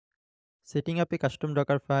Setting up a custom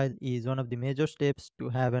Docker file is one of the major steps to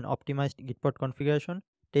have an optimized Gitpod configuration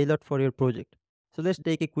tailored for your project. So let's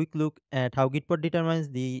take a quick look at how Gitpod determines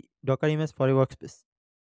the Docker image for a workspace.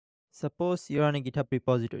 Suppose you're on a GitHub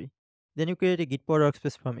repository. Then you create a Gitpod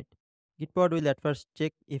workspace from it. Gitpod will at first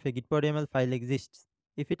check if a Gitpod YAML file exists.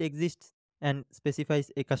 If it exists and specifies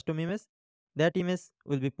a custom image, that image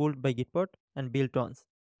will be pulled by Gitpod and built once.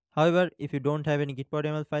 However, if you don't have any Gitpod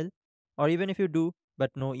YAML file, or even if you do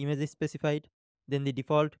but no image is specified, then the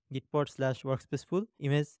default gitpod/workspace full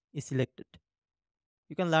image is selected.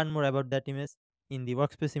 You can learn more about that image in the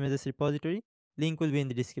workspace images repository. Link will be in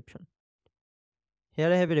the description.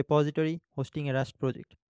 Here I have a repository hosting a Rust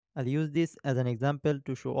project. I'll use this as an example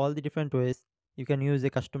to show all the different ways you can use a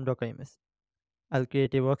custom Docker image. I'll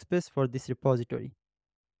create a workspace for this repository.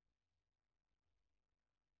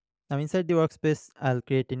 Now inside the workspace, I'll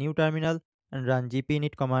create a new terminal and run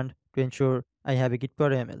gpinit command to ensure I have a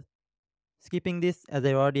gitpod YAML. Skipping this as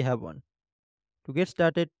I already have one. To get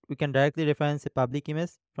started, we can directly reference a public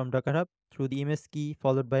image from Docker Hub through the image key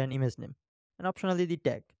followed by an image name, and optionally the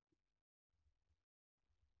tag.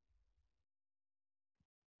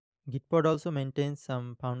 Gitpod also maintains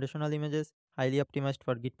some foundational images highly optimized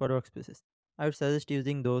for Gitpod workspaces. I would suggest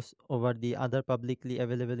using those over the other publicly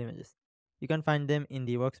available images. You can find them in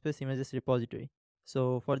the workspace images repository.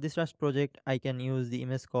 So for this Rust project, I can use the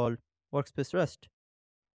image called workspace Rust.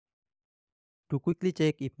 To quickly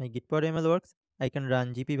check if my Gitpod YAML works, I can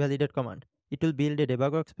run gpvalidate command. It will build a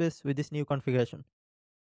debug workspace with this new configuration.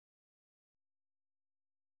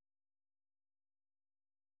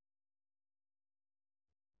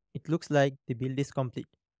 It looks like the build is complete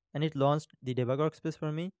and it launched the debug workspace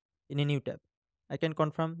for me in a new tab. I can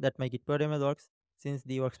confirm that my Gitpod YAML works since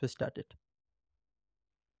the workspace started.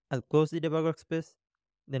 I'll close the debug workspace,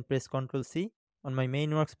 then press Ctrl C on my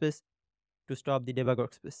main workspace to stop the debug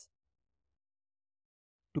workspace.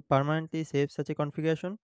 To permanently save such a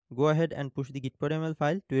configuration, go ahead and push the Gitpod YAML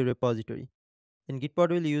file to your repository. Then Gitpod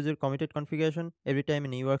will use your committed configuration every time a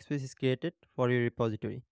new workspace is created for your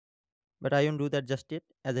repository. But I won't do that just yet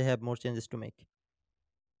as I have more changes to make.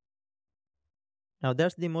 Now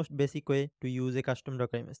that's the most basic way to use a custom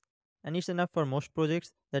Docker image, and it's enough for most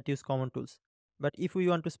projects that use common tools. But if we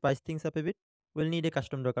want to spice things up a bit, we'll need a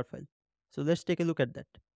custom Docker file. So let's take a look at that.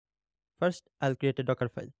 First, I'll create a Docker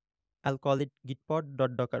file. I'll call it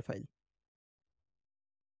gitpod.dockerfile.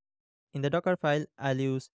 In the Docker file, I'll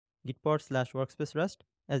use gitpod/workspace rust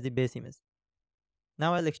as the base image.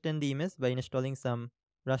 Now I'll extend the image by installing some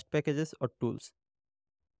Rust packages or tools.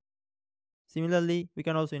 Similarly, we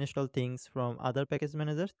can also install things from other package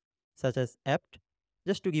managers such as apt,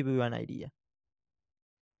 just to give you an idea.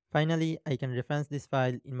 Finally, I can reference this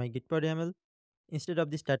file in my Gitpod YAML instead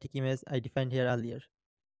of the static image I defined here earlier.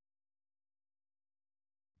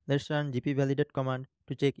 Let's run gpvalidate command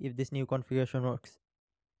to check if this new configuration works.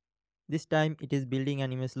 This time it is building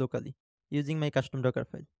an image locally using my custom Docker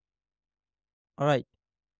file. Alright,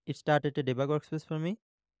 it started a debug workspace for me.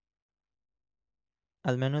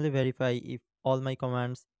 I'll manually verify if all my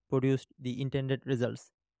commands produced the intended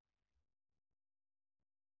results.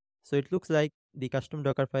 So it looks like the custom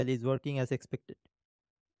Docker file is working as expected.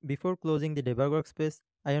 Before closing the debug workspace,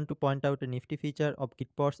 I want to point out a nifty feature of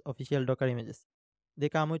Gitpod's official Docker images. They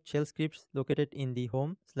come with shell scripts located in the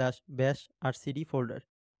home/bashrc.d folder.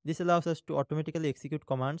 This allows us to automatically execute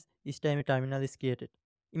commands each time a terminal is created.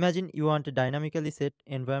 Imagine you want a dynamically set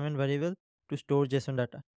environment variable to store JSON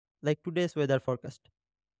data, like today's weather forecast.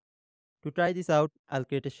 To try this out, I'll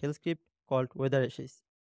create a shell script called weather-ashes.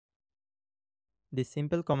 This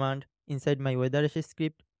simple command inside my weather-ashes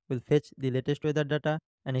script will fetch the latest weather data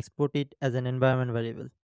and export it as an environment variable.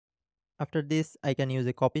 After this, I can use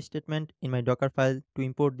a copy statement in my Docker file to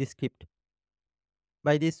import this script.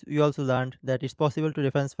 By this, we also learned that it's possible to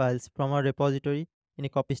reference files from our repository in a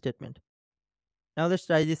copy statement. Now let's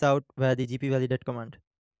try this out via the gpvalidate command.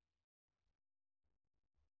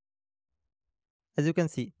 As you can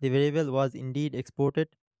see, the variable was indeed exported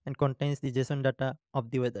and contains the JSON data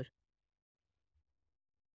of the weather.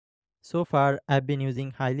 So far, I've been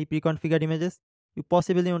using highly pre-configured images. You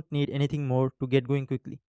possibly won't need anything more to get going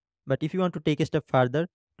quickly. But if you want to take a step further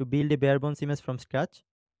to build a bare bones image from scratch,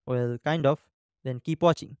 well, kind of, then keep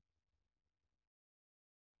watching.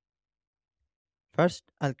 First,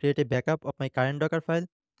 I'll create a backup of my current Docker file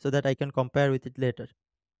so that I can compare with it later.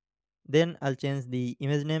 Then I'll change the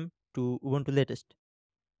image name to Ubuntu Latest.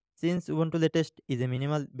 Since Ubuntu Latest is a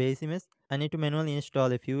minimal base image, I need to manually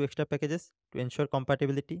install a few extra packages to ensure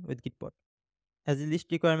compatibility with Gitpod. As a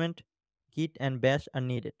least requirement, Git and Bash are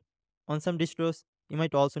needed. On some distros, you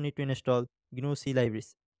might also need to install GNU C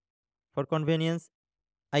libraries. For convenience,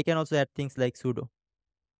 I can also add things like sudo.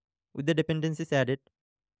 With the dependencies added,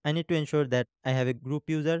 I need to ensure that I have a group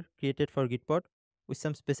user created for Gitpod with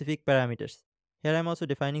some specific parameters. Here I am also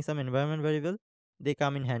defining some environment variable. They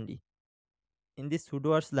come in handy. In this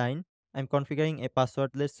sudo ars line, I am configuring a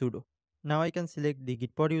passwordless sudo. Now I can select the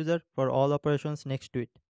Gitpod user for all operations next to it.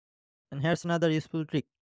 And here's another useful trick.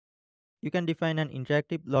 You can define an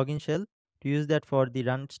interactive login shell to use that for the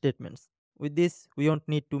run statements. With this, we won't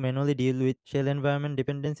need to manually deal with shell environment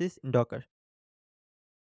dependencies in Docker.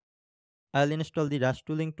 I'll install the Rust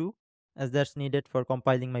tooling too, as that's needed for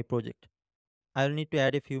compiling my project. I'll need to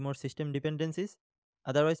add a few more system dependencies,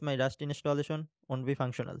 otherwise my Rust installation won't be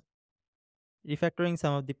functional. Refactoring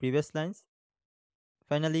some of the previous lines.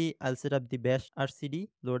 Finally, I'll set up the bashrc.d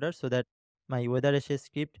loader so that my weather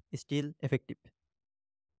script is still effective.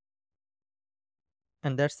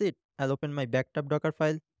 And that's it. I'll open my backed up Docker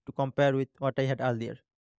file to compare with what I had earlier.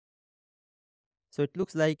 So it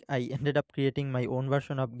looks like I ended up creating my own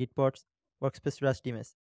version of Gitpod's workspace Rust image.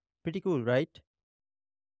 Pretty cool, right?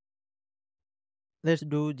 Let's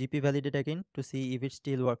do gp validate again to see if it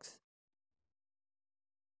still works.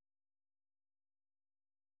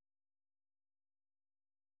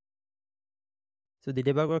 So the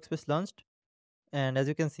debug workspace launched, and as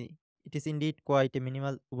you can see, it is indeed quite a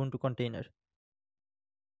minimal Ubuntu container.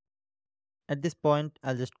 At this point,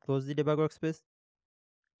 I'll just close the debug workspace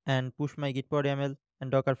and push my gitpod yaml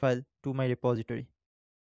and docker file to my repository.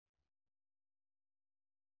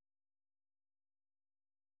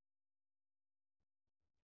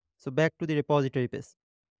 So back to the repository page.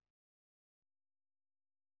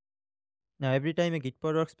 Now every time a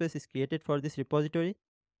gitpod workspace is created for this repository,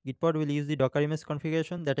 Gitpod will use the docker image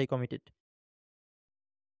configuration that I committed.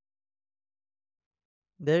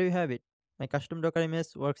 There you have it. My custom docker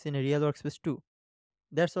image works in a real workspace too.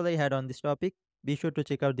 That's all I had on this topic. Be sure to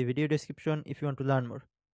check out the video description if you want to learn more.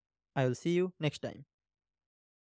 I will see you next time.